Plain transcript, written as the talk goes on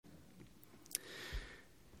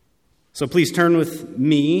So please turn with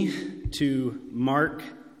me to Mark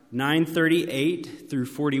 9:38 through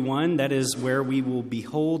 41. That is where we will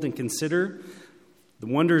behold and consider the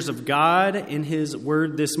wonders of God in His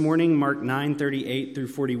Word this morning, Mark 9:38 through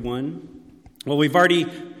 41. Well,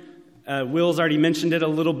 Will's already mentioned it a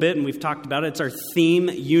little bit, and we've talked about it. It's our theme,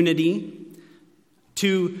 unity.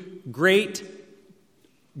 Two great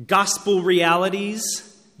gospel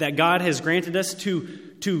realities that God has granted us,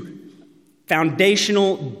 two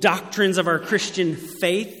foundational doctrines of our Christian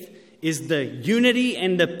faith is the unity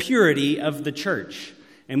and the purity of the church.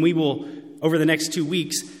 And we will, over the next 2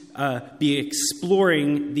 weeks, be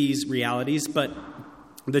exploring these realities. But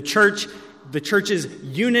the church's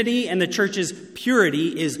unity and the church's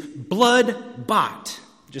purity is blood-bought,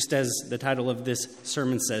 just as the title of this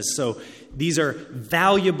sermon says. So these are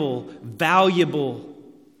valuable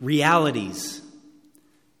realities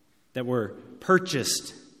that were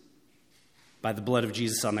purchased by the blood of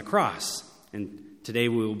Jesus on the cross. And today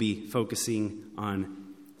we will be focusing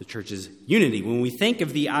on the church's unity. When we think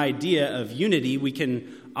of the idea of unity, we can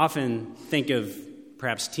often think of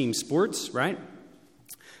perhaps team sports, right?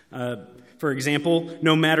 For example,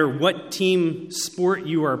 no matter what team sport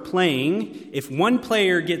you are playing, if one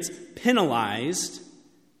player gets penalized,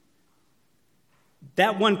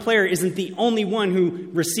 that one player isn't the only one who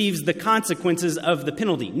receives the consequences of the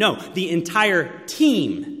penalty. No, the entire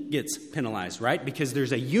team gets penalized, right? Because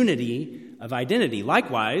there's a unity of identity.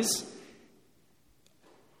 Likewise,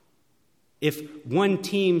 if one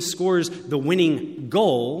team scores the winning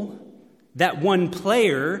goal, that one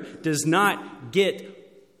player does not get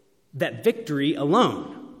that victory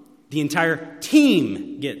alone. The entire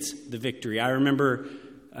team gets the victory. I remember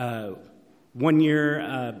one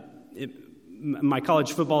year, my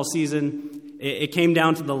college football season, it came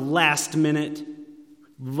down to the last minute,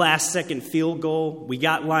 last second field goal. We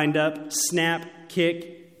got lined up, snap,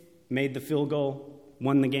 kick, made the field goal,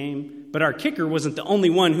 won the game. But our kicker wasn't the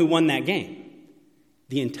only one who won that game.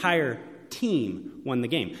 The entire team won the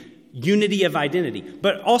game. Unity of identity.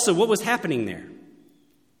 But also, what was happening there?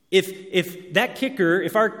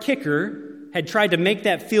 If our kicker had tried to make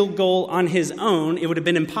that field goal on his own, it would have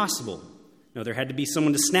been impossible. No, there had to be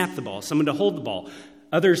someone to snap the ball, someone to hold the ball,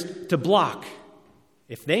 others to block.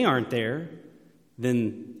 If they aren't there,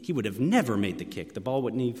 then he would have never made the kick. The ball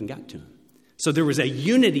wouldn't even got to him. So there was a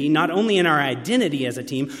unity not only in our identity as a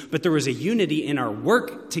team, but there was a unity in our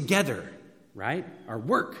work together, right? Our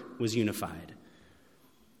work was unified.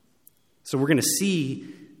 So we're going to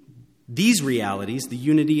see these realities, the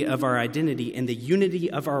unity of our identity and the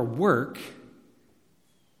unity of our work,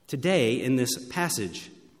 today in this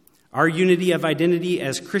passage. Our unity of identity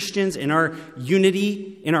as Christians and our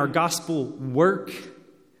unity in our gospel work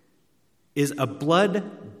is a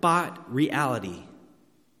blood-bought reality.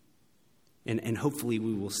 And hopefully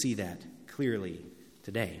we will see that clearly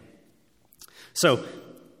today. So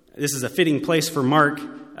this is a fitting place for Mark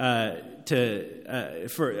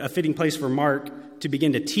to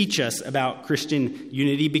begin to teach us about Christian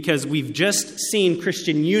unity, because we've just seen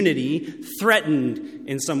Christian unity threatened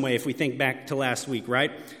in some way, if we think back to last week,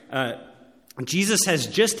 right? Jesus has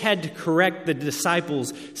just had to correct the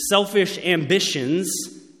disciples' selfish ambitions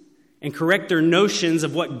and correct their notions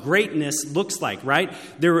of what greatness looks like, right?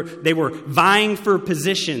 They were vying for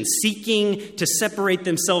position, seeking to separate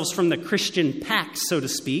themselves from the Christian pack, so to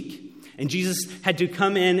speak. And Jesus had to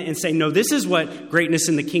come in and say, no, this is what greatness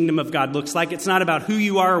in the kingdom of God looks like. It's not about who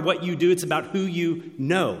you are or what you do. It's about who you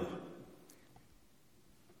know.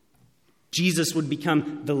 Jesus would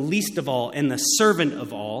become the least of all and the servant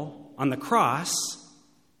of all on the cross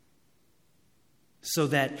so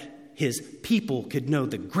that his people could know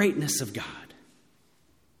the greatness of God.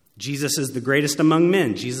 Jesus is the greatest among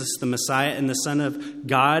men. Jesus, the Messiah and the Son of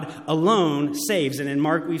God, alone saves. And in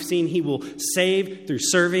Mark, we've seen he will save through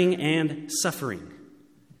serving and suffering.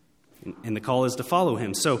 And the call is to follow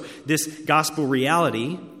him. So this gospel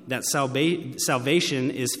reality, that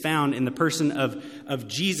salvation is found in the person of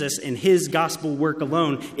Jesus and his gospel work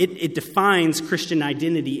alone. It defines Christian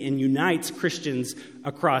identity and unites Christians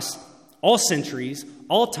across all centuries,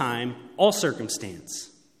 all time, all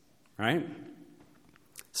circumstance. Right?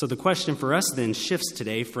 So the question for us then shifts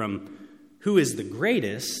today from who is the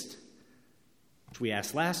greatest, which we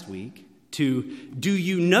asked last week, to do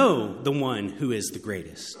you know the one who is the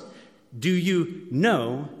greatest? Do you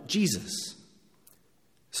know Jesus?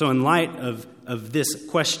 So in light of this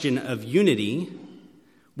question of unity,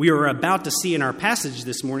 we are about to see in our passage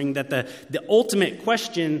this morning that the ultimate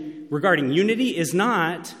question regarding unity is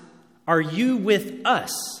not, are you with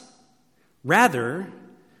us? Rather,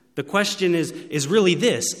 the question is really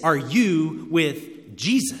this: are you with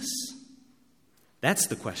Jesus? That's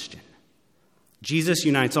the question. Jesus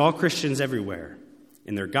unites all Christians everywhere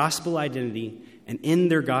in their gospel identity and in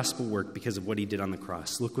their gospel work because of what he did on the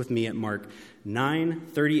cross. Look with me at Mark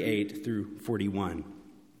 9:38 through 41.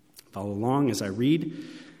 Follow along as I read.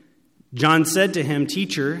 John said to him,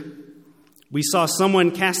 "Teacher, we saw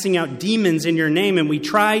someone casting out demons in your name, and we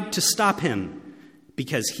tried to stop him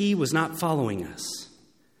because he was not following us."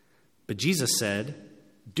 But Jesus said,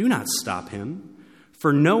 "Do not stop him,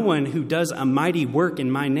 for no one who does a mighty work in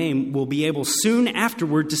my name will be able soon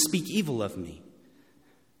afterward to speak evil of me.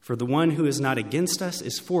 For the one who is not against us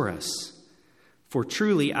is for us. For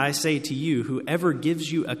truly I say to you, whoever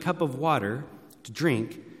gives you a cup of water to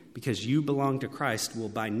drink because you belong to Christ will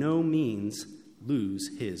by no means lose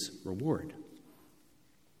his reward."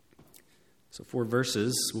 So 4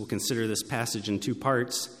 verses. We'll consider this passage in 2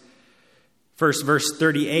 parts. First, verse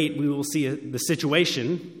 38, we will see the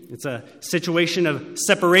situation. It's a situation of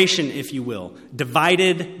separation, if you will.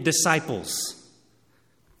 Divided disciples.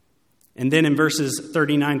 And then in verses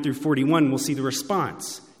 39 through 41, we'll see the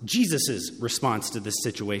response. Jesus' response to this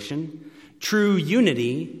situation. True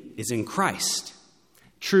unity is in Christ.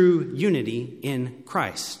 True unity in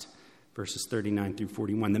Christ. Verses 39 through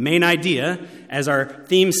 41. The main idea, as our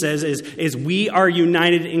theme says, is we are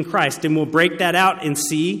united in Christ. And we'll break that out and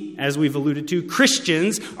see, as we've alluded to,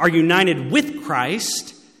 Christians are united with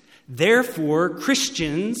Christ. Therefore,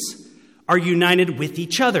 Christians are united with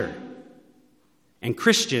each other. And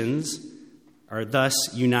Christians are thus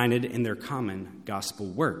united in their common gospel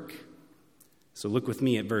work. So look with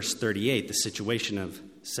me at verse 38, the situation of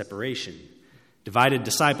separation. Divided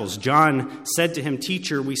disciples. John said to him,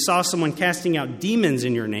 "Teacher, we saw someone casting out demons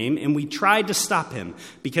in your name, and we tried to stop him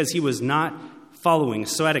because he was not following."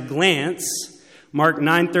 So at a glance, Mark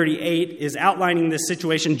 9:38 is outlining this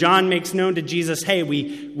situation. John makes known to Jesus, hey,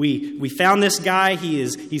 we found this guy.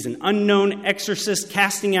 He's an unknown exorcist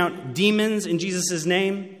casting out demons in Jesus'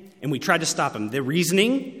 name, and we tried to stop him. The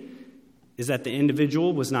reasoning is that the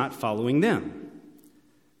individual was not following them.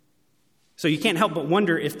 So you can't help but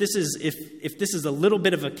wonder if this is a little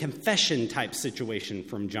bit of a confession type situation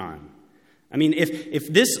from John. I mean,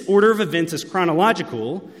 if this order of events is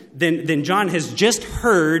chronological, then John has just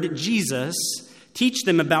heard Jesus teach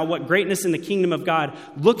them about what greatness in the kingdom of God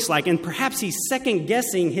looks like, and perhaps he's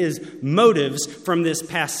second-guessing his motives from this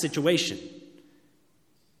past situation.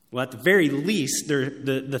 Well, at the very least,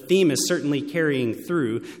 the theme is certainly carrying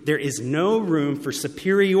through. There is no room for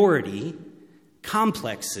superiority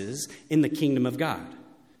complexes in the kingdom of God,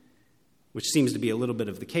 which seems to be a little bit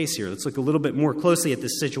of the case here. Let's look a little bit more closely at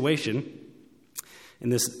this situation in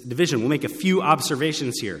this division. We'll make a few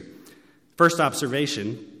observations here. First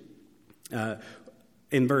observation,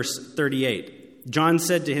 in verse 38. John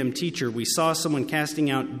said to him, "Teacher, we saw someone casting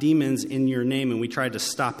out demons in your name, and we tried to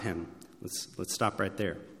stop him." Let's stop right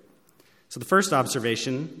there. So the first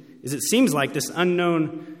observation is it seems like this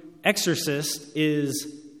unknown exorcist is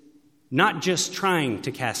not just trying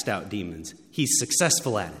to cast out demons. He's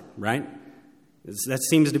successful at it, right? That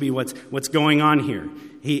seems to be what's going on here.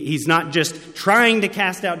 He's not just trying to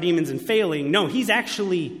cast out demons and failing. No, he's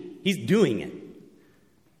doing it.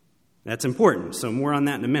 That's important. So more on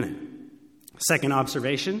that in a minute. Second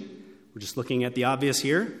observation, we're just looking at the obvious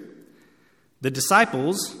here. The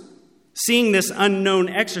disciples, seeing this unknown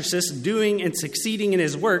exorcist doing and succeeding in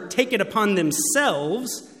his work, take it upon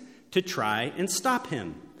themselves to try and stop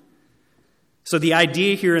him. So the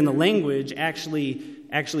idea here in the language actually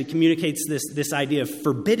communicates this idea of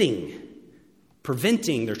forbidding,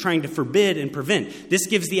 preventing. They're trying to forbid and prevent. This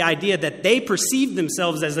gives the idea that they perceive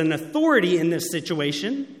themselves as an authority in this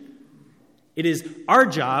situation. It is our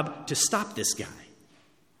job to stop this guy.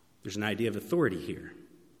 There's an idea of authority here.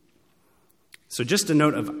 So just a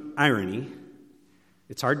note of irony.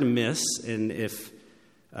 It's hard to miss, and if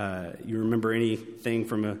you remember anything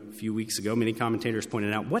from a few weeks ago, many commentators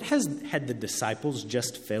pointed out, what had the disciples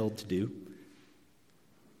just failed to do?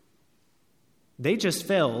 They just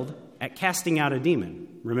failed at casting out a demon,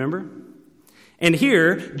 remember? And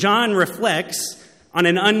here, John reflects on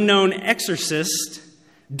an unknown exorcist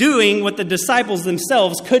doing what the disciples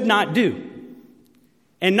themselves could not do.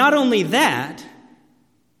 And not only that,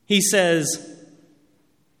 he says,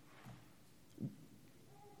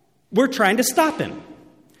 we're trying to stop him.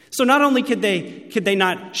 So not only could they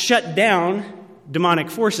not shut down demonic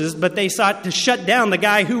forces, but they sought to shut down the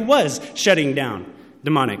guy who was shutting down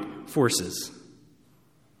demonic forces.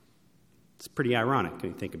 It's pretty ironic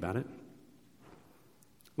when you think about it.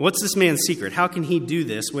 What's this man's secret? How can he do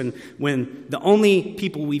this when the only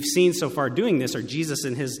people we've seen so far doing this are Jesus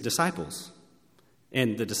and his disciples,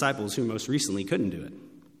 and the disciples who most recently couldn't do it?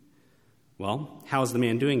 Well, how is the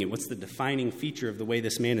man doing it? What's the defining feature of the way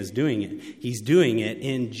this man is doing it? He's doing it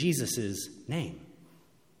in Jesus' name.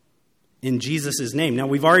 In Jesus' name. Now,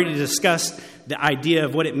 we've already discussed the idea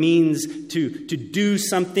of what it means to do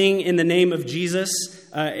something in the name of Jesus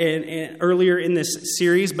and earlier in this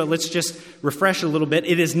series, but let's just refresh a little bit.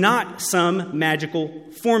 It is not some magical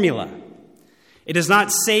formula. It does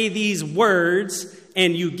not say these words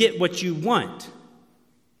and you get what you want.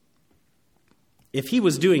 If he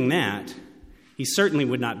was doing that, he certainly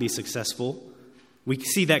would not be successful. We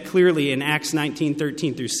see that clearly in Acts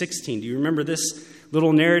 19:13 through 16. Do you remember this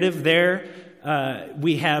little narrative there?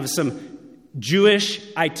 We have some Jewish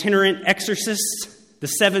itinerant exorcists, the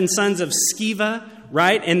 7 sons of Sceva,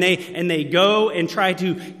 right? And they go and try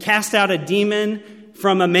to cast out a demon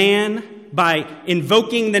from a man by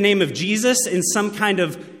invoking the name of Jesus in some kind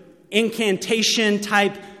of incantation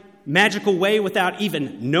type magical way without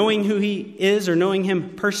even knowing who he is or knowing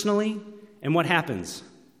him personally. And what happens?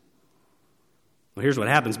 Well, here's what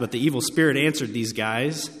happens. But the evil spirit answered these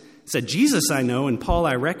guys, said, Jesus I know, and Paul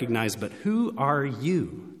I recognize, but who are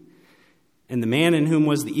you? And the man in whom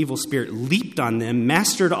was the evil spirit leaped on them,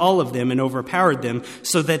 mastered all of them, and overpowered them,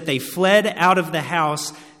 so that they fled out of the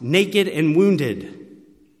house naked and wounded.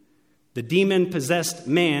 The demon-possessed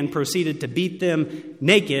man proceeded to beat them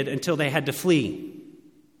naked until they had to flee.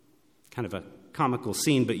 Kind of a comical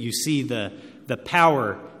scene, but you see the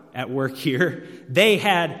power at work here. They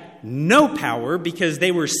had no power because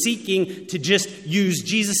they were seeking to just use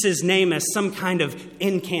Jesus' name as some kind of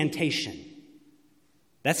incantation.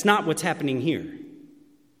 That's not what's happening here.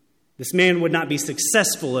 This man would not be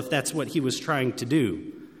successful if that's what he was trying to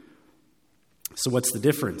do. So what's the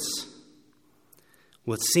difference?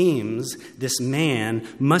 Well, it seems this man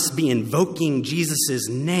must be invoking Jesus'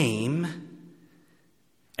 name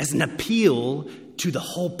as an appeal to the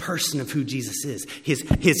whole person of who Jesus is.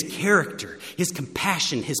 His character, his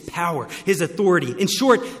compassion, his power, his authority. In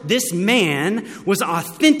short, this man was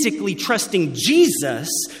authentically trusting Jesus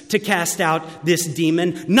to cast out this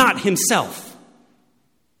demon, not himself.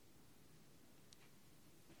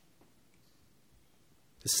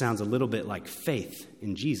 This sounds a little bit like faith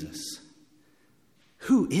in Jesus.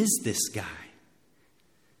 Who is this guy?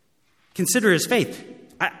 Consider his faith.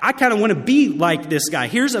 I kind of want to be like this guy.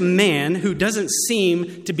 Here's a man who doesn't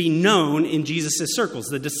seem to be known in Jesus' circles.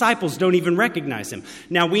 The disciples don't even recognize him.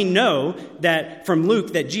 Now, we know that from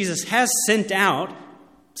Luke that Jesus has sent out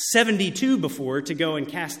 72 before to go and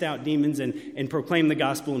cast out demons and proclaim the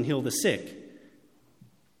gospel and heal the sick.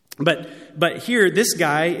 But here, this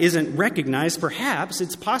guy isn't recognized. Perhaps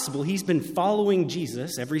it's possible he's been following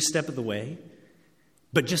Jesus every step of the way,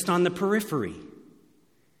 but just on the periphery.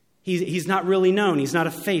 He's not really known. He's not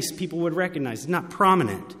a face people would recognize. He's not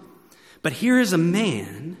prominent. But here is a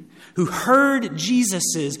man who heard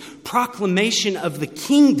Jesus' proclamation of the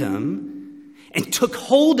kingdom and took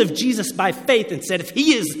hold of Jesus by faith and said, if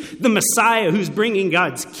he is the Messiah who's bringing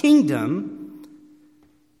God's kingdom,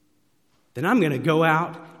 then I'm going to go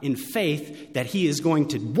out in faith that he is going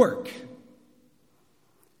to work.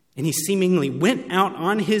 And he seemingly went out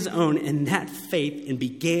on his own in that faith and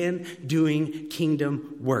began doing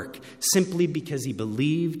kingdom work simply because he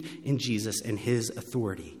believed in Jesus and his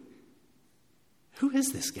authority. Who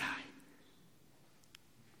is this guy?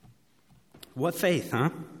 What faith, huh?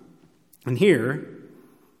 And here,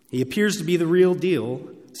 he appears to be the real deal,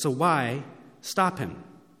 so why stop him?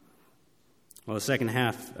 Well, the second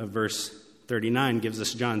half of verse 39 gives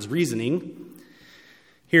us John's reasoning.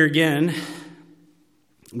 Here again,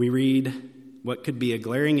 we read what could be a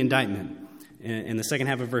glaring indictment. In the second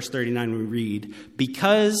half of verse 39, we read,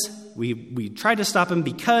 because we tried to stop him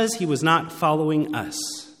because he was not following us.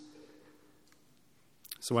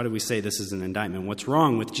 So why do we say this is an indictment? What's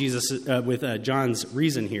wrong with John's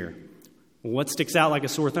reason here? What sticks out like a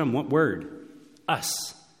sore thumb? What word?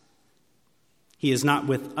 Us. He is not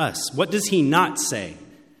with us. What does he not say?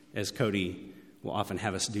 As Cody will often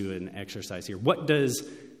have us do an exercise here. What does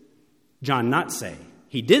John not say?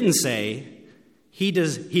 He didn't say, he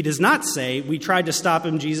does not say, we tried to stop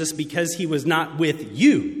him, Jesus, because he was not with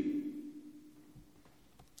you.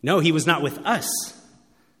 No, he was not with us.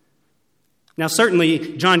 Now,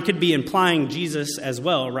 certainly, John could be implying Jesus as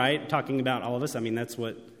well, right? Talking about all of us. I mean, that's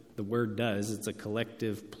what the word does. It's a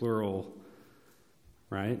collective plural,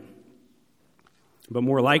 right? But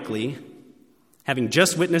more likely, having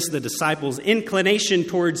just witnessed the disciples' inclination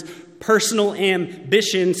towards personal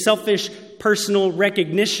ambition, selfish personal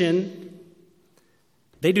recognition,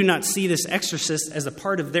 they do not see this exorcist as a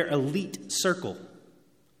part of their elite circle.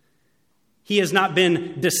 He has not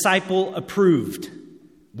been disciple approved.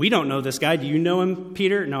 We don't know this guy. Do you know him,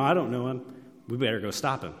 Peter? No, I don't know him. We better go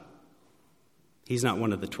stop him. He's not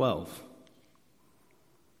one of the 12.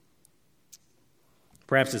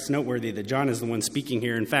 Perhaps it's noteworthy that John is the one speaking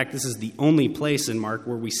here. In fact, this is the only place in Mark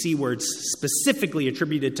where we see words specifically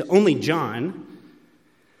attributed to only John.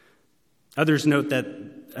 Others note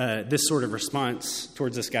that this sort of response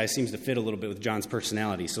towards this guy seems to fit a little bit with John's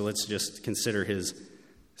personality, so let's just consider his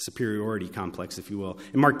superiority complex, if you will.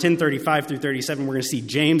 In Mark 10:35 through 37, we're going to see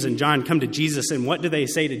James and John come to Jesus, and what do they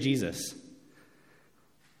say to Jesus?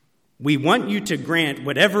 We want you to grant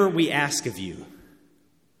whatever we ask of you.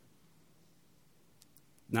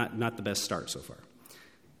 Not the best start so far.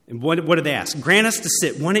 And what do they ask? Grant us to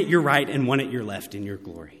sit one at your right and one at your left in your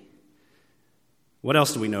glory. What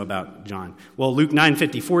else do we know about John? Well, Luke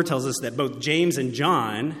 9:54 tells us that both James and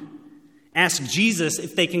John ask Jesus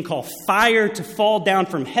if they can call fire to fall down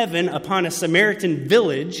from heaven upon a Samaritan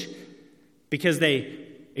village because they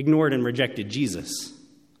ignored and rejected Jesus.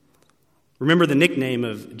 Remember the nickname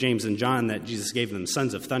of James and John that Jesus gave them,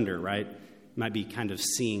 sons of thunder, right? Might be kind of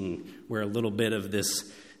seeing where a little bit of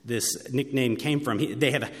this nickname came from. They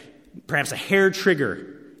have perhaps a hair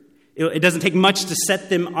trigger. It doesn't take much to set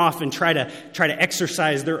them off and try to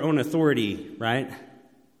exercise their own authority, right?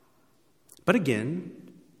 But again,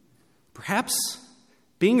 perhaps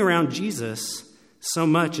being around Jesus so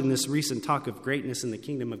much in this recent talk of greatness in the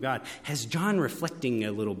kingdom of God has John reflecting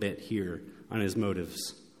a little bit here on his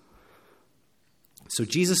motives. So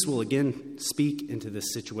Jesus will again speak into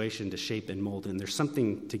this situation to shape and mold, and there's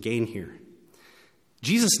something to gain here.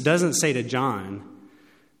 Jesus doesn't say to John,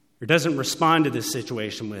 or doesn't respond to this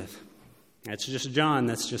situation with, that's just John,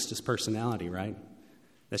 that's just his personality, right?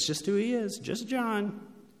 That's just who he is, just John.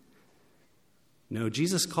 No,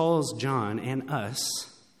 Jesus calls John and us,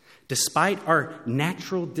 despite our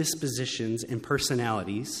natural dispositions and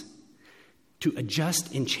personalities, to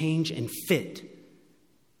adjust and change and fit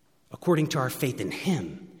according to our faith in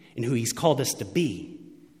him and who he's called us to be.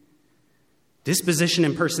 Disposition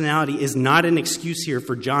and personality is not an excuse here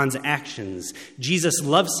for John's actions. Jesus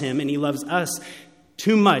loves him and he loves us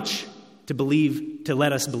too much to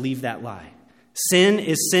let us believe that lie. Sin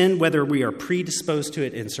is sin whether we are predisposed to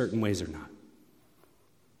it in certain ways or not.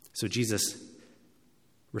 So Jesus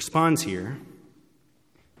responds here.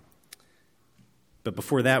 But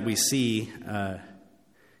before that, we see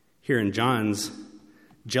here in John's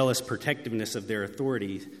jealous protectiveness of their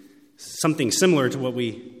authority, something similar to what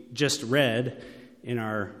we just read in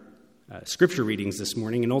our scripture readings this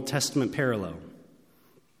morning, an Old Testament parallel.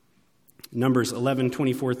 Numbers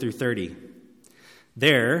 11:24 through 30.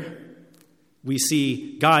 There, we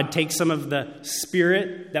see God take some of the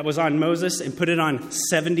spirit that was on Moses and put it on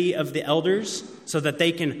 70 of the elders so that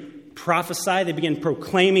they can prophesy. They begin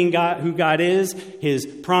proclaiming who God is, his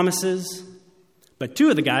promises. But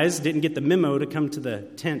 2 of the guys didn't get the memo to come to the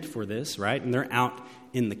tent for this, right? And they're out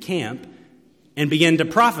in the camp and begin to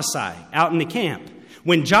prophesy out in the camp.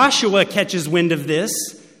 When Joshua catches wind of this,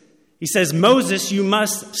 he says, Moses, you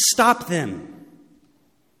must stop them.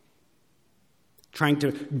 Trying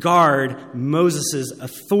to guard Moses'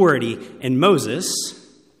 authority. And Moses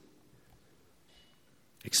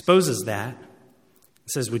exposes that.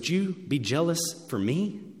 Says, would you be jealous for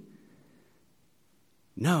me?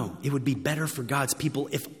 No, it would be better for God's people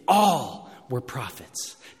if all were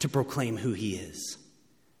prophets to proclaim who he is.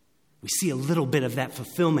 We see a little bit of that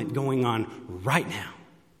fulfillment going on right now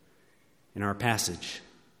in our passage.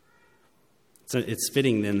 So it's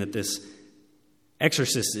fitting then that this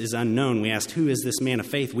exorcist is unknown. We asked, who is this man of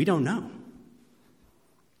faith? We don't know.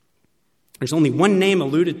 There's only one name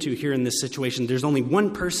alluded to here in this situation. There's only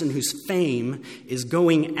one person whose fame is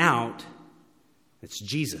going out. It's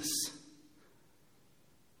Jesus.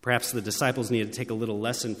 Perhaps the disciples needed to take a little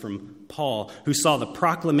lesson from Paul, who saw the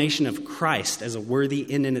proclamation of Christ as a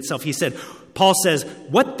worthy end in itself. Paul says,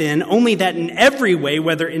 what then? Only that in every way,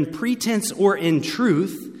 whether in pretense or in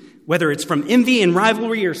truth, whether it's from envy and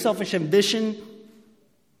rivalry or selfish ambition,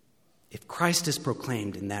 if Christ is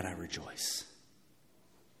proclaimed, in that I rejoice.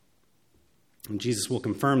 And Jesus will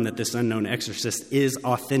confirm that this unknown exorcist is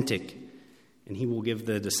authentic, and he will give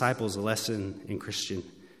the disciples a lesson in Christian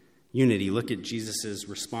unity. Look at Jesus'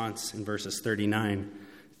 response in verses 39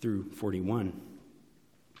 through 41.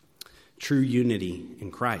 True unity in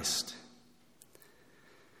Christ.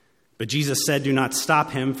 But Jesus said, do not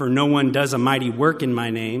stop him, for no one does a mighty work in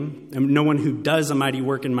my name. And no one who does a mighty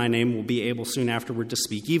work in my name will be able soon afterward to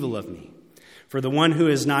speak evil of me. For the one who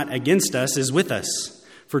is not against us is with us.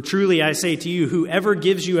 For truly I say to you, whoever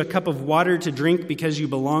gives you a cup of water to drink because you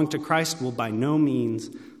belong to Christ will by no means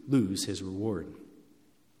lose his reward.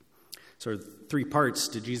 So 3 parts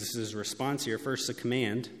to Jesus' response here. First, a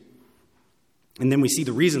command. And then we see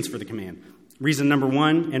the reasons for the command. Reason number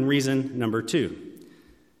one and reason number two.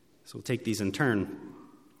 So we'll take these in turn.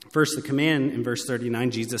 First, the command in verse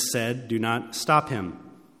 39, Jesus said, do not stop him.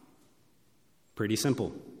 Pretty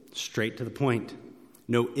simple, straight to the point.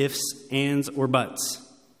 No ifs, ands, or buts.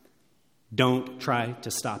 Don't try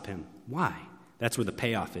to stop him. Why? That's where the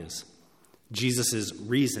payoff is. Jesus'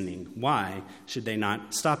 reasoning. Why should they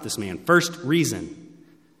not stop this man? First reason.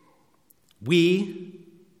 We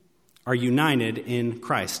are united in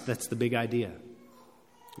Christ. That's the big idea.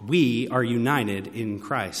 We are united in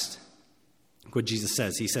Christ. Look what Jesus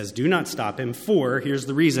says. He says, do not stop him, for, here's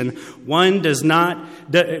the reason, one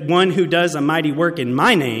who does a mighty work in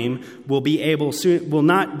my name will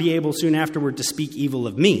not be able soon afterward to speak evil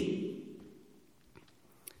of me.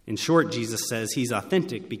 In short, Jesus says he's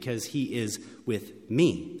authentic because he is with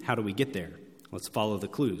me. How do we get there? Let's follow the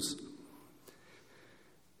clues.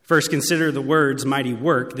 First, consider the words mighty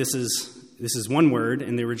work. This is one word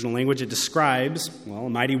in the original language. It describes, a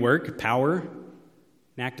mighty work, power,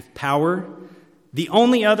 an act of power. The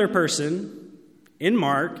only other person in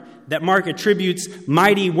Mark that Mark attributes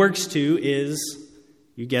mighty works to is,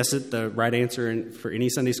 you guess it, the right answer for any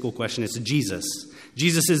Sunday school question is Jesus.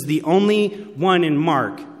 Jesus is the only one in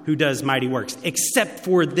Mark who does mighty works, except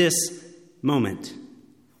for this moment.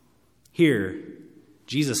 Here,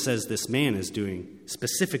 Jesus says this man is doing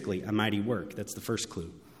specifically a mighty work. That's the first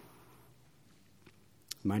clue.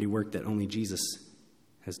 Mighty work that only Jesus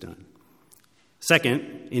has done.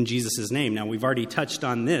 Second, in Jesus' name. Now, we've already touched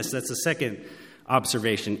on this. That's the second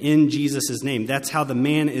observation. In Jesus' name. That's how the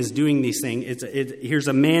man is doing these things. Here's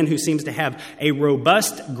a man who seems to have a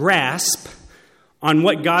robust grasp on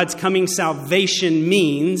what God's coming salvation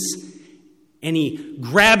means, and he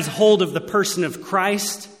grabs hold of the person of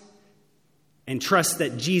Christ and trusts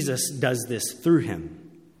that Jesus does this through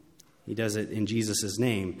him. He does it in Jesus'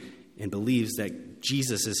 name and believes that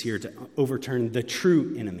Jesus is here to overturn the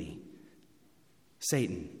true enemy,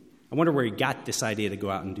 Satan. I wonder where he got this idea to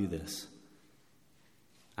go out and do this.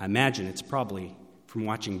 I imagine it's probably from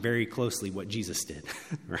watching very closely what Jesus did,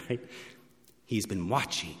 right? He's been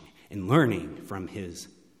watching and learning from his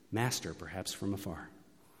master, perhaps from afar,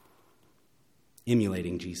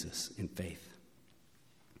 emulating Jesus in faith.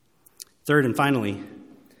 Third and finally,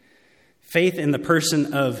 faith in the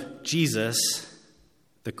person of Jesus,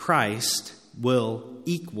 the Christ, will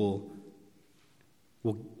equal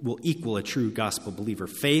a true gospel believer.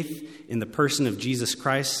 Faith in the person of Jesus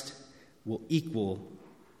Christ will equal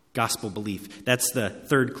gospel belief. That's the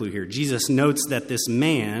third clue here. Jesus notes that this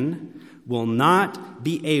man will not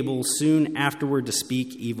be able soon afterward to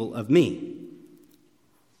speak evil of me.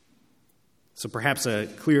 So perhaps a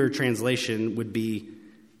clearer translation would be,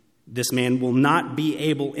 this man will not be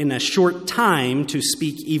able in a short time to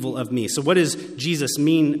speak evil of me. So what does Jesus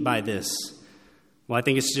mean by this? Well, I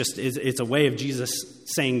think it's a way of Jesus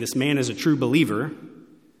saying this man is a true believer.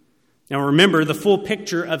 Now remember, the full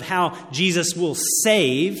picture of how Jesus will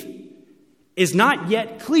save is not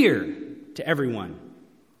yet clear to everyone.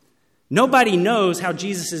 Nobody knows how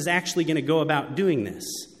Jesus is actually going to go about doing this,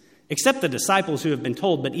 except the disciples who have been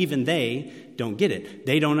told, but even they don't get it.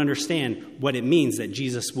 They don't understand what it means that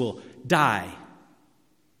Jesus will die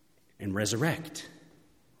and resurrect.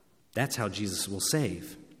 That's how Jesus will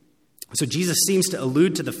save. So Jesus seems to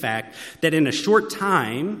allude to the fact that in a short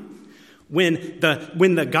time, when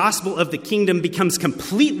the gospel of the kingdom becomes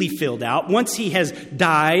completely filled out, once he has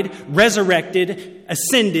died, resurrected,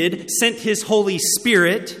 ascended, sent his Holy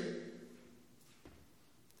Spirit,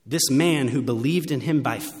 this man who believed in him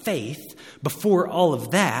by faith before all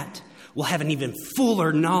of that will have an even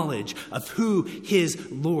fuller knowledge of who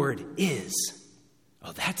his Lord is.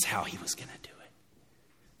 Oh, that's how he was going to do it.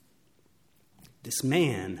 This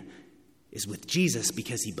man is with Jesus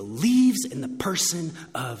because he believes in the person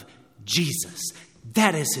of Jesus.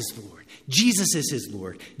 That is his Lord. Jesus is his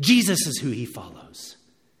Lord. Jesus is who he follows.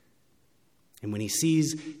 And when he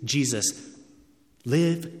sees Jesus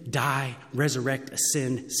live, die, resurrect,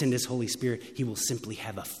 ascend, send his Holy Spirit, he will simply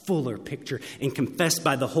have a fuller picture and confess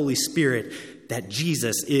by the Holy Spirit that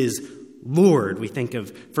Jesus is Lord. We think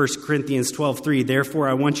of 1 Corinthians 12:3. Therefore,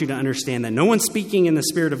 I want you to understand that no one speaking in the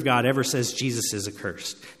Spirit of God ever says Jesus is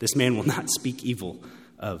accursed. This man will not speak evil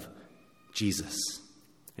of Jesus.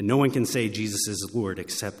 And no one can say Jesus is Lord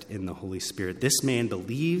except in the Holy Spirit. This man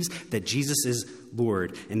believes that Jesus is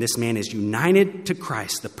Lord, and this man is united to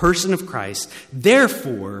Christ, the person of Christ.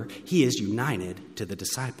 Therefore, he is united to the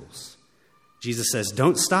disciples. Jesus says,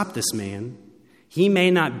 don't stop this man. He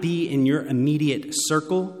may not be in your immediate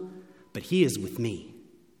circle, but he is with me.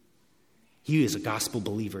 He is a gospel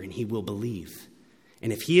believer, and he will believe.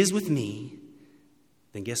 And if he is with me,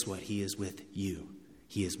 then guess what? He is with you.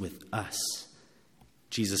 He is with us.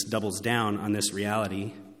 Jesus doubles down on this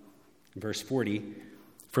reality. In verse 40,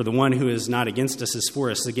 for the one who is not against us is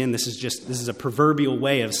for us. Again, this is a proverbial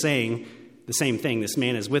way of saying the same thing. This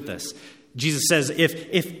man is with us. Jesus says,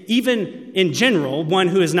 if even in general, one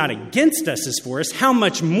who is not against us is for us, how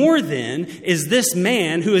much more then is this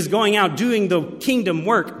man who is going out doing the kingdom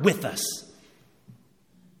work with us?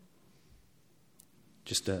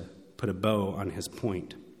 Just to put a bow on his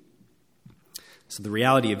point. So the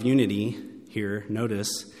reality of unity here,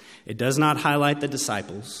 notice, it does not highlight the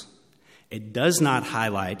disciples. It does not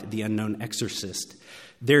highlight the unknown exorcist.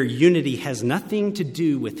 Their unity has nothing to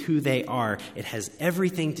do with who they are. It has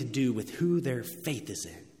everything to do with who their faith is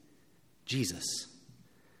in, Jesus.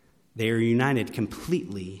 They are united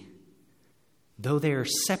completely, though they are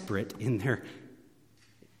separate in their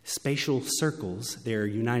spatial circles. They are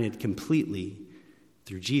united completely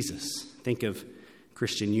through Jesus. Think of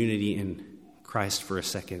Christian unity in Christ for a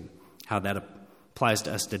second, how that applies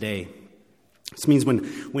to us today. This means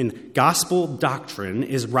when gospel doctrine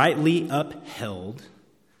is rightly upheld,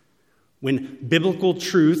 when biblical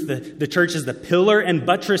truth, the church is the pillar and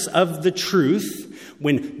buttress of the truth,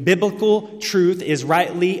 when biblical truth is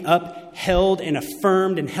rightly upheld and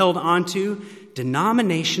affirmed and held onto,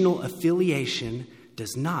 denominational affiliation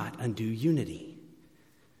does not undo unity.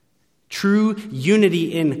 True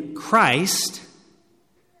unity in Christ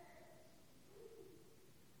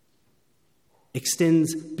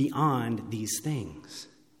extends beyond these things.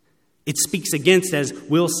 It speaks against, as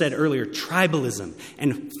Will said earlier, tribalism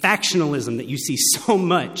and factionalism that you see so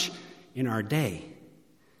much in our day.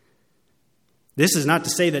 This is not to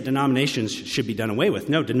say that denominations should be done away with.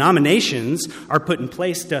 No, denominations are put in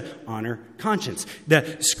place to honor conscience.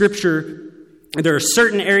 The Scripture, there are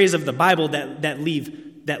certain areas of the Bible that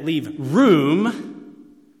leave room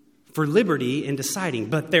for liberty in deciding,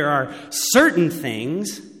 but there are certain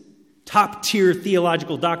things, top-tier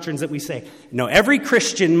theological doctrines that we say, no, every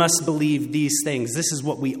Christian must believe these things. This is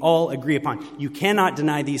what we all agree upon. You cannot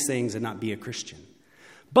deny these things and not be a Christian.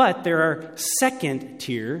 But there are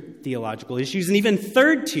second-tier theological issues and even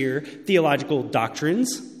third-tier theological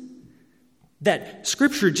doctrines that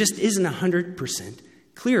Scripture just isn't 100%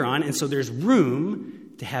 clear on, and so there's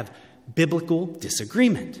room to have biblical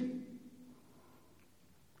disagreement.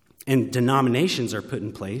 And denominations are put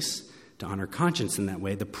in place to honor conscience in that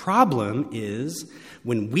way. The problem is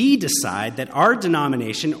when we decide that our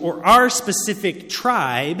denomination or our specific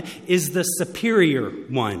tribe is the superior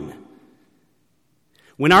one.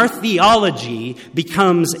 When our theology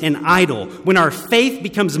becomes an idol, when our faith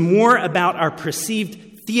becomes more about our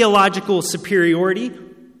perceived theological superiority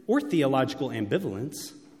or theological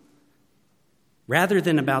ambivalence, rather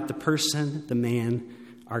than about the person, the man,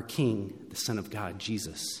 our King, the Son of God,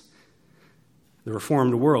 Jesus. The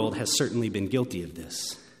Reformed world has certainly been guilty of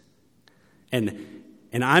this. And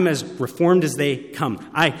I'm as Reformed as they come.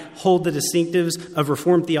 I hold the distinctives of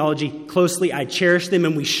Reformed theology closely. I cherish them,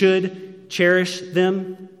 and we should cherish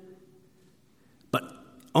them. But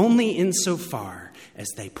only insofar as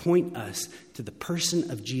they point us to the person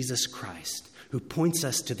of Jesus Christ, who points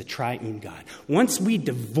us to the triune God. Once we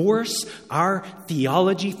divorce our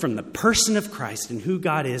theology from the person of Christ and who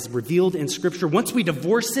God is revealed in Scripture, once we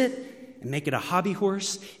divorce it and make it a hobby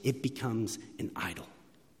horse, it becomes an idol.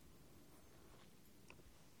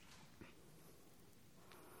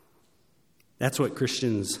 That's what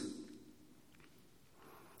Christians,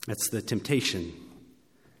 that's the temptation.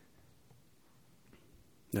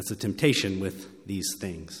 That's the temptation with these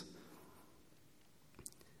things.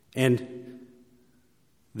 And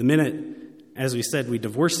the minute, as we said, we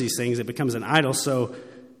divorce these things, it becomes an idol. So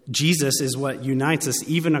Jesus is what unites us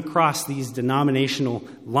even across these denominational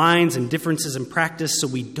lines and differences in practice, so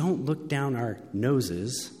we don't look down our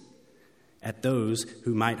noses at those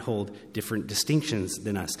who might hold different distinctions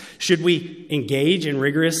than us. Should we engage in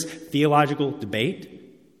rigorous theological debate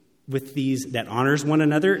with these that honors one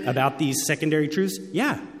another about these secondary truths?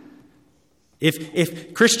 Yeah.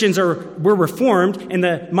 If Christians we're reformed, and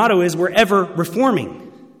the motto is we're ever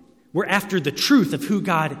reforming. We're after the truth of who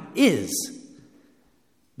God is.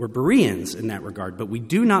 We're Bereans in that regard, but we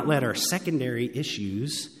do not let our secondary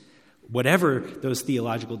issues, whatever those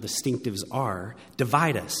theological distinctives are,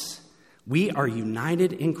 divide us. We are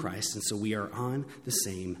united in Christ, and so we are on the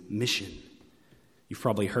same mission. You've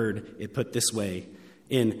probably heard it put this way: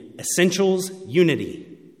 in essentials,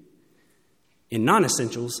 unity. In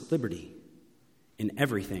non-essentials, liberty. In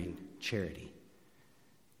everything, charity.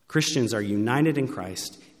 Christians are united in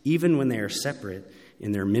Christ even when they are separate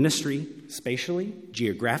in their ministry, spatially,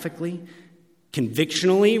 geographically,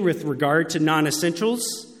 convictionally with regard to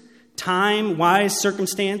non-essentials, time, wise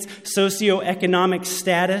circumstance, socioeconomic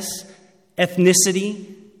status,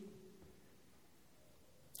 ethnicity.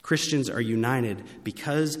 Christians are united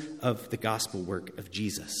because of the gospel work of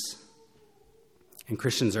Jesus. And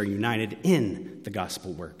Christians are united in the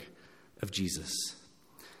gospel work of Jesus.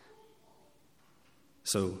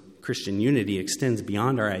 So Christian unity extends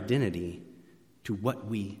beyond our identity to what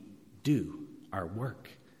we do, our work.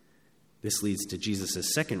 This leads to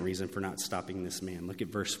Jesus' second reason for not stopping this man. Look at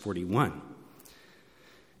verse 41.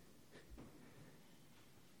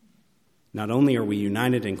 Not only are we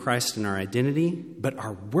united in Christ in our identity, but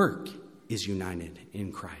our work is united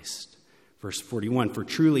in Christ. Verse 41, for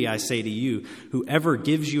truly I say to you, whoever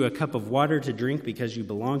gives you a cup of water to drink because you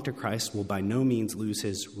belong to Christ will by no means lose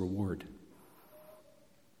his reward.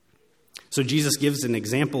 So Jesus gives an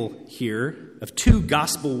example here of two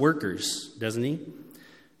gospel workers, doesn't he?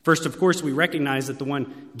 First, of course, we recognize that the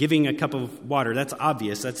one giving a cup of water, that's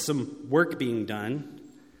obvious. That's some work being done.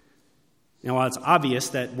 Now, while it's obvious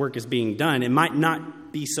that work is being done, it might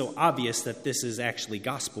not be so obvious that this is actually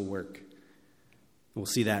gospel work. We'll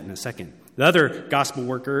see that in a second. The other gospel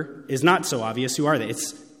worker is not so obvious. Who are they?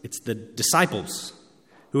 It's the disciples.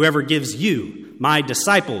 Whoever gives you, my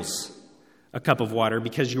disciples, a cup of water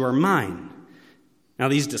because you are mine. Now,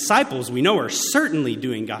 these disciples we know are certainly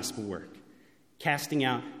doing gospel work. Casting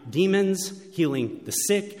out demons, healing the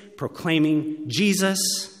sick, proclaiming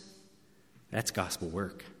Jesus. That's gospel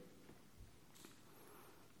work.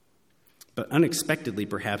 But unexpectedly,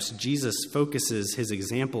 perhaps, Jesus focuses his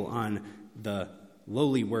example on the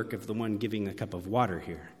lowly work of the one giving a cup of water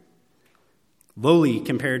here. Lowly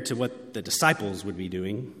compared to what the disciples would be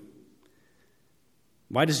doing.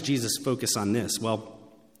 Why does Jesus focus on this? Well,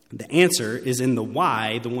 the answer is in the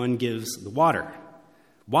why the one gives the water.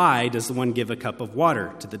 Why does the one give a cup of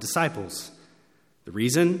water to the disciples? The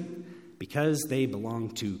reason? Because they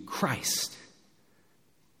belong to Christ.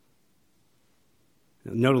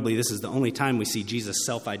 Notably, this is the only time we see Jesus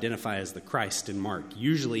self-identify as the Christ in Mark.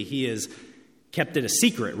 Usually he is kept it a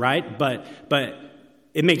secret, right? But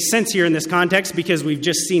it makes sense here in this context because we've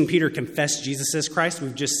just seen Peter confess Jesus as Christ.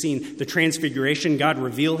 We've just seen the transfiguration, God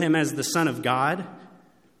reveal him as the Son of God.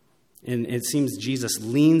 And it seems Jesus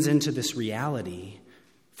leans into this reality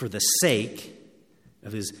for the sake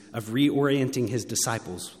of reorienting his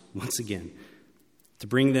disciples once again, to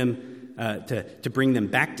bring them to bring them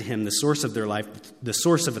back to him, the source of their life, the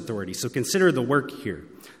source of authority. So consider the work here.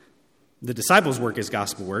 The disciples' work is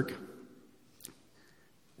gospel work,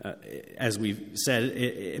 as we've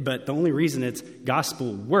said, but the only reason it's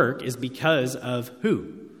gospel work is because of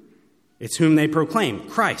who? It's whom they proclaim,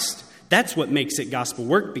 Christ. That's what makes it gospel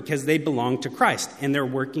work, because they belong to Christ, and they're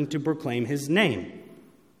working to proclaim his name.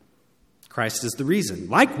 Christ is the reason.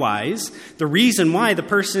 Likewise, the reason why the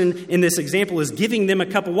person in this example is giving them a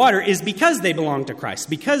cup of water is because they belong to Christ,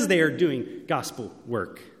 because they are doing gospel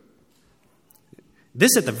work.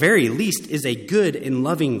 This, at the very least, is a good and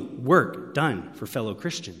loving work done for fellow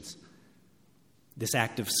Christians. This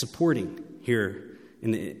act of supporting here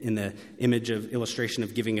in the image of illustration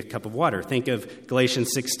of giving a cup of water. Think of Galatians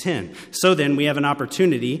 6:10. So then, we have an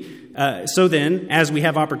opportunity. As we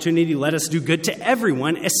have opportunity, let us do good to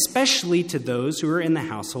everyone, especially to those who are in the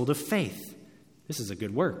household of faith. This is a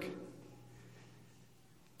good work.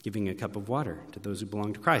 Giving a cup of water to those who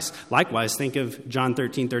belong to Christ. Likewise, think of John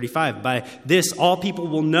 13:35. By this, all people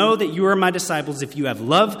will know that you are my disciples if you have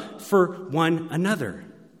love for one another.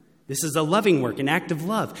 This is a loving work, an act of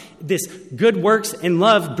love. This good works and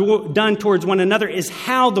love done towards one another is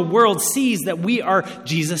how the world sees that we are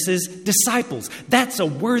Jesus' disciples. That's a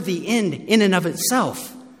worthy end in and of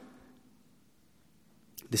itself.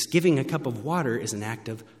 This giving a cup of water is an act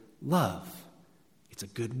of love. It's a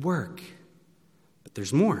good work. But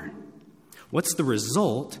there's more. What's the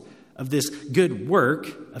result of this good work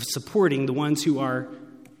of supporting the ones who are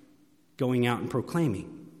going out and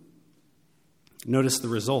proclaiming? Notice the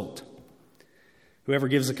result. Whoever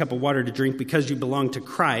gives a cup of water to drink because you belong to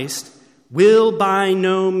Christ will by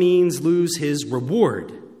no means lose his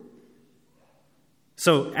reward.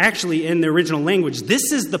 So actually, in the original language,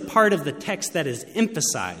 this is the part of the text that is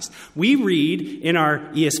emphasized. We read in our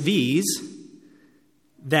ESVs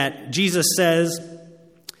that Jesus says,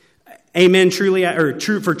 "Amen,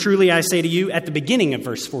 for truly I say to you," at the beginning of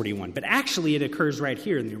verse 41. But actually, it occurs right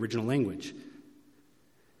here in the original language.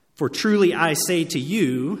 For truly I say to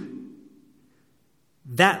you,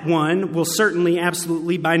 that one will certainly,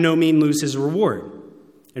 absolutely, by no means lose his reward.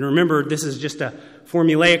 And remember, this is just a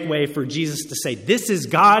formulaic way for Jesus to say, this is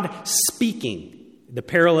God speaking. The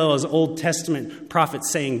parallel is Old Testament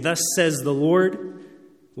prophets saying, thus says the Lord.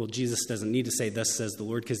 Well, Jesus doesn't need to say, thus says the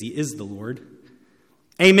Lord, because he is the Lord.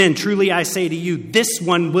 Amen. Truly I say to you, this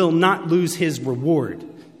one will not lose his reward.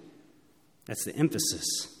 That's the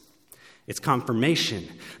emphasis. It's confirmation.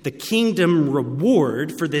 The kingdom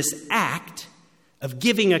reward for this act of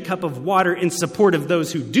giving a cup of water in support of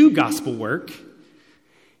those who do gospel work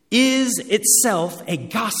is itself a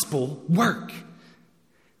gospel work.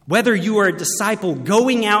 Whether you are a disciple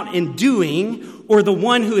going out and doing or the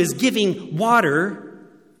one who is giving water,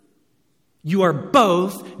 you are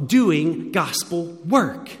both doing gospel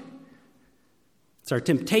work. It's our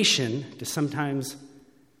temptation to sometimes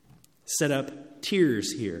set up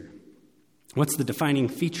tiers here. What's the defining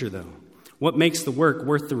feature, though? What makes the work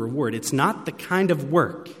worth the reward? It's not the kind of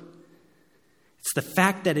work. It's the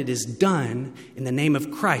fact that it is done in the name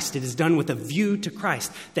of Christ. It is done with a view to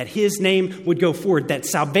Christ, that his name would go forward, that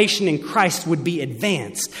salvation in Christ would be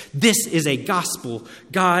advanced. This is a gospel,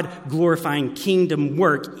 God-glorifying kingdom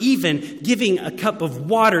work. Even giving a cup of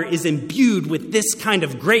water is imbued with this kind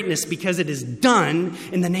of greatness because it is done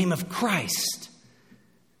in the name of Christ.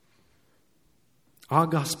 All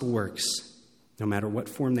gospel works, no matter what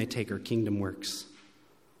form they take, are kingdom works.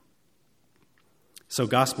 So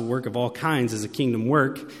gospel work of all kinds is a kingdom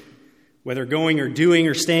work, whether going or doing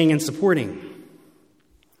or staying and supporting.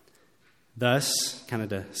 Thus, kind of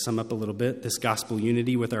to sum up a little bit, this gospel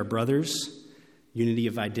unity with our brothers, unity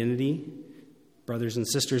of identity, brothers and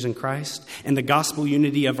sisters in Christ, and the gospel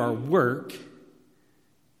unity of our work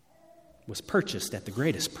was purchased at the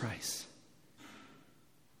greatest price.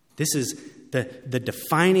 This is the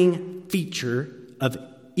defining feature of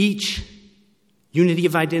each unity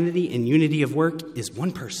of identity and unity of work is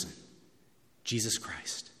one person, Jesus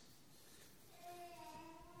Christ.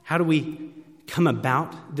 How do we come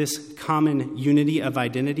about this common unity of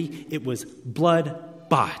identity? It was blood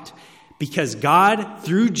bought because God,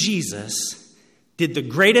 through Jesus, did the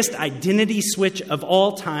greatest identity switch of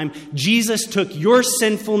all time. Jesus took your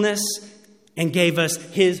sinfulness and gave us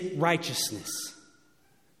his righteousness.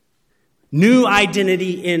 New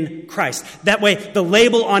identity in Christ. That way, the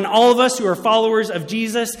label on all of us who are followers of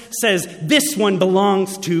Jesus says, this one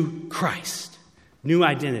belongs to Christ. New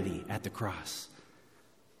identity at the cross.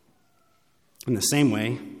 In the same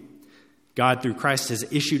way, God through Christ has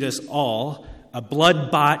issued us all a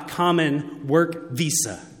blood-bought common work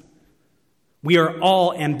visa. We are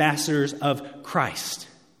all ambassadors of Christ.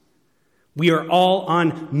 We are all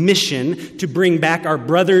on mission to bring back our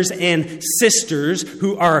brothers and sisters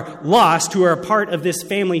who are lost, who are a part of this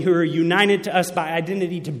family, who are united to us by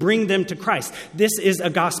identity, to bring them to Christ. This is a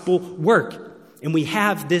gospel work. And we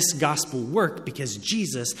have this gospel work because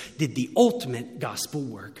Jesus did the ultimate gospel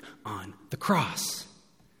work on the cross.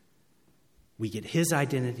 We get his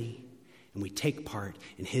identity and we take part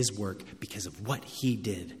in his work because of what he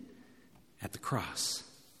did at the cross.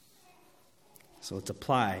 So let's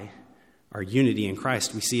apply our unity in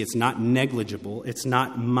Christ. We see it's not negligible. It's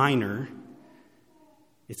not minor.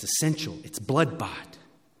 It's essential. It's blood-bought.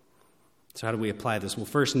 So how do we apply this? Well,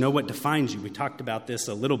 first, know what defines you. We talked about this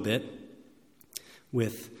a little bit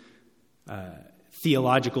with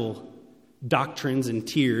theological doctrines and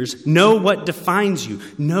tiers. Know what defines you.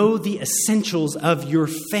 Know the essentials of your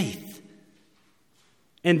faith.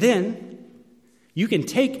 And then you can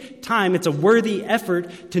take time. It's a worthy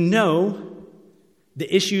effort to know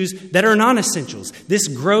the issues that are non-essentials. This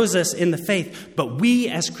grows us in the faith, but we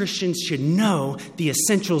as Christians should know the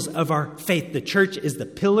essentials of our faith. The church is the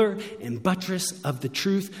pillar and buttress of the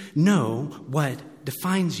truth. Know what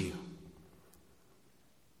defines you.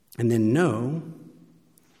 And then know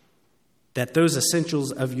that those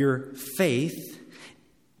essentials of your faith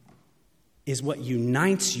is what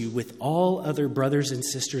unites you with all other brothers and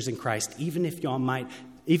sisters in Christ, even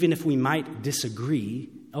if we might disagree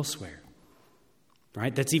elsewhere.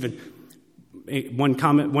 Right? That's even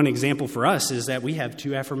one example for us is that we have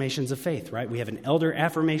two affirmations of faith, right? We have an elder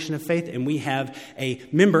affirmation of faith and we have a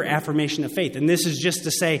member affirmation of faith. And this is just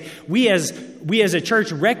to say we as a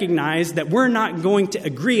church recognize that we're not going to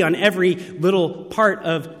agree on every little part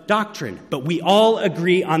of doctrine, but we all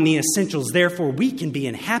agree on the essentials. Therefore, we can be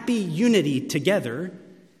in happy unity together,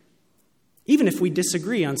 even if we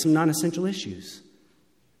disagree on some non-essential issues.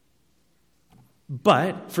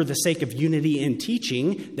 But for the sake of unity in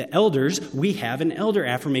teaching, the elders, we have an elder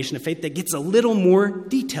affirmation of faith that gets a little more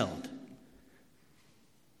detailed.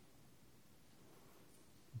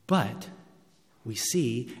 But we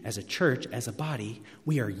see as a church, as a body,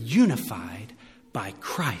 we are unified by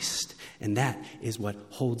Christ. And that is what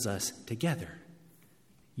holds us together.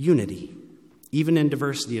 Unity, even in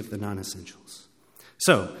diversity of the non-essentials.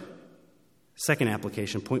 So, second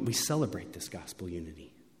application point, we celebrate this gospel unity.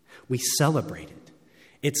 We celebrate it.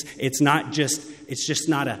 It's just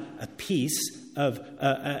not a piece of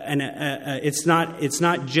it's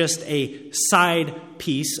not just a side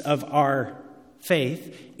piece of our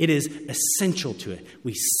faith, it is essential to it.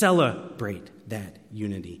 We celebrate that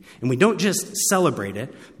unity. And we don't just celebrate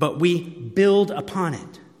it, but we build upon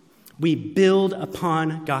it. We build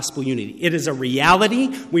upon gospel unity. It is a reality.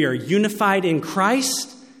 We are unified in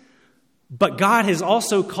Christ, but God has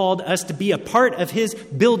also called us to be a part of his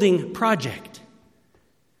building project.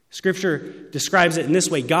 Scripture describes it in this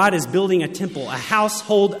way. God is building a temple, a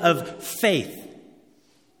household of faith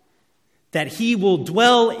that he will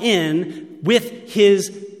dwell in with his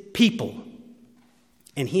people.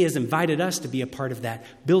 And he has invited us to be a part of that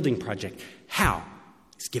building project. How?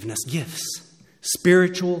 He's given us gifts.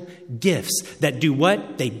 Spiritual gifts that do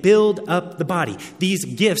what? They build up the body. These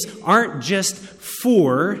gifts aren't just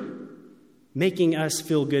for making us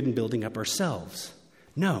feel good and building up ourselves.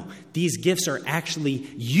 No, these gifts are actually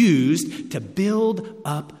used to build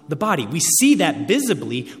up the body. We see that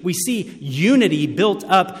visibly. We see unity built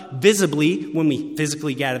up visibly when we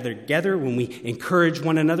physically gather together, when we encourage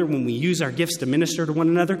one another, when we use our gifts to minister to one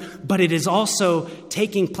another. But it is also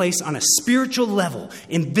taking place on a spiritual level,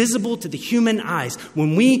 invisible to the human eyes.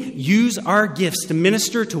 When we use our gifts to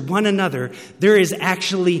minister to one another, there is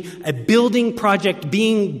actually a building project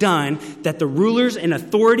being done that the rulers and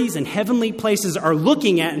authorities in heavenly places are looking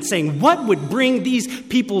at and saying, what would bring these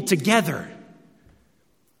people together?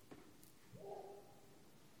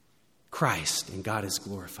 Christ, and God is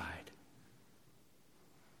glorified.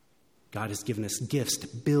 God has given us gifts to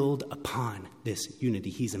build upon this unity.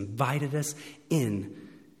 He's invited us in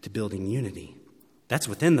to building unity. That's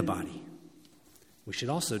within the body. We should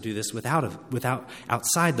also do this without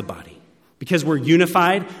outside the body. Because we're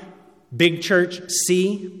unified, big church,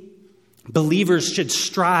 C, believers should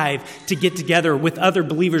strive to get together with other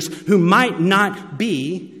believers who might not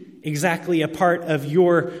be exactly a part of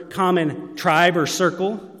your common tribe or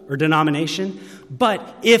circle or denomination.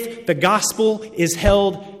 But if the gospel is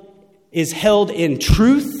held in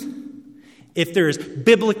truth, if there is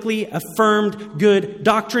biblically affirmed good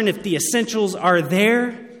doctrine, if the essentials are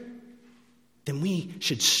there, then we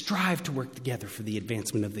should strive to work together for the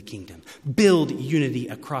advancement of the kingdom. Build unity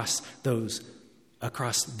across those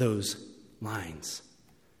lines.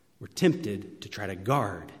 We're tempted to try to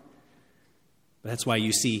guard. But that's why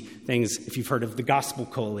you see things, if you've heard of the Gospel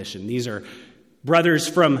Coalition. These are brothers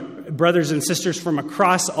and sisters from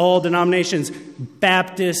across all denominations,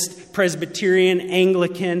 Baptist, Presbyterian,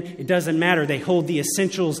 Anglican, it doesn't matter. They hold the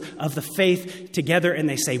essentials of the faith together and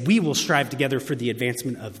they say, we will strive together for the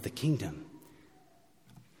advancement of the kingdom.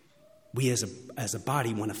 We as a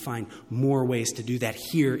body want to find more ways to do that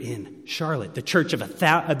here in Charlotte, the church of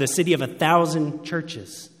the city of 1,000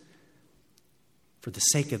 churches, for the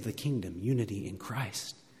sake of the kingdom, unity in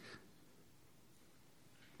Christ.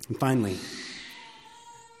 And finally,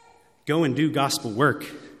 go and do gospel work.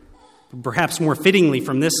 Perhaps more fittingly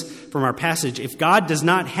from our passage, if God does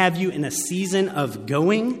not have you in a season of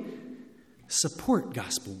going, support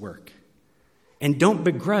gospel work. And don't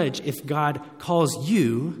begrudge if God calls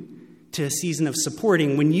you to a season of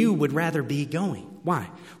supporting when you would rather be going. Why?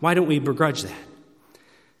 Why don't we begrudge that?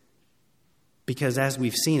 Because as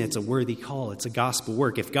we've seen, it's a worthy call. It's a gospel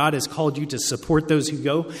work. If God has called you to support those who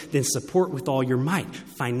go, then support with all your might,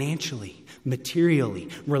 financially, materially,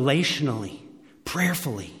 relationally,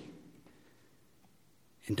 prayerfully.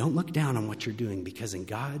 And don't look down on what you're doing, because in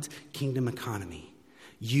God's kingdom economy,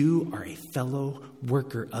 you are a fellow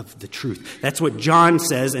worker of the truth. That's what John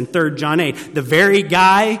says in 3 John 8. The very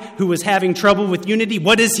guy who was having trouble with unity,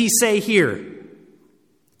 what does he say here?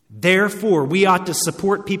 Therefore, we ought to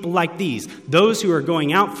support people like these, those who are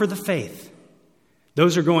going out for the faith,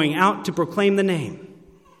 those who are going out to proclaim the name.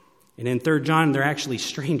 And in 3 John, they're actually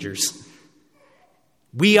strangers.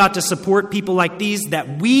 We ought to support people like these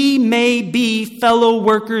that we may be fellow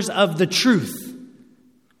workers of the truth.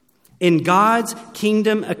 In God's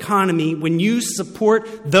kingdom economy, when you support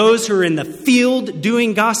those who are in the field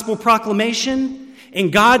doing gospel proclamation, in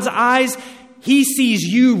God's eyes, he sees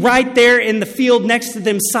you right there in the field next to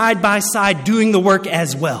them side by side doing the work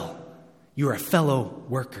as well. You're a fellow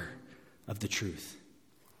worker of the truth.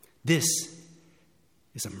 This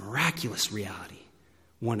is a miraculous reality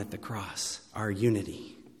won at the cross, our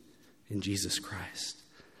unity in Jesus Christ.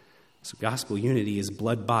 So gospel unity is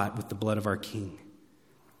blood bought with the blood of our King.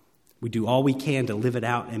 We do all we can to live it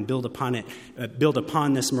out and build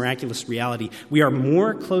upon this miraculous reality. We are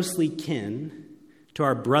more closely kin to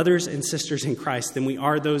our brothers and sisters in Christ than we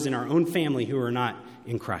are those in our own family who are not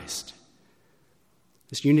in Christ.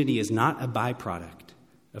 This unity is not a byproduct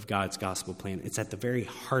of God's gospel plan. It's at the very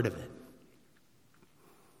heart of it.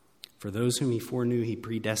 For those whom he foreknew, he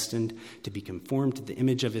predestined to be conformed to the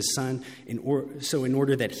image of his Son, in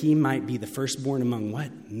order that he might be the firstborn among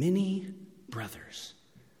what? Many brothers.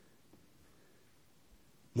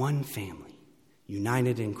 One family,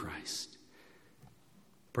 united in Christ.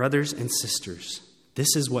 Brothers and sisters,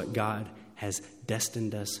 this is what God has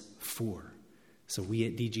destined us for. So we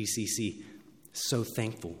at DGCC, so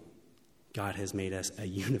thankful God has made us a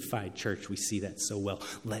unified church. We see that so well.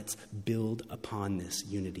 Let's build upon this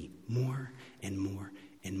unity more and more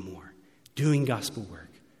and more, doing gospel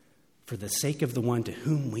work for the sake of the one to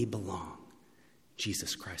whom we belong,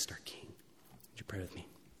 Jesus Christ our King. Would you pray with me?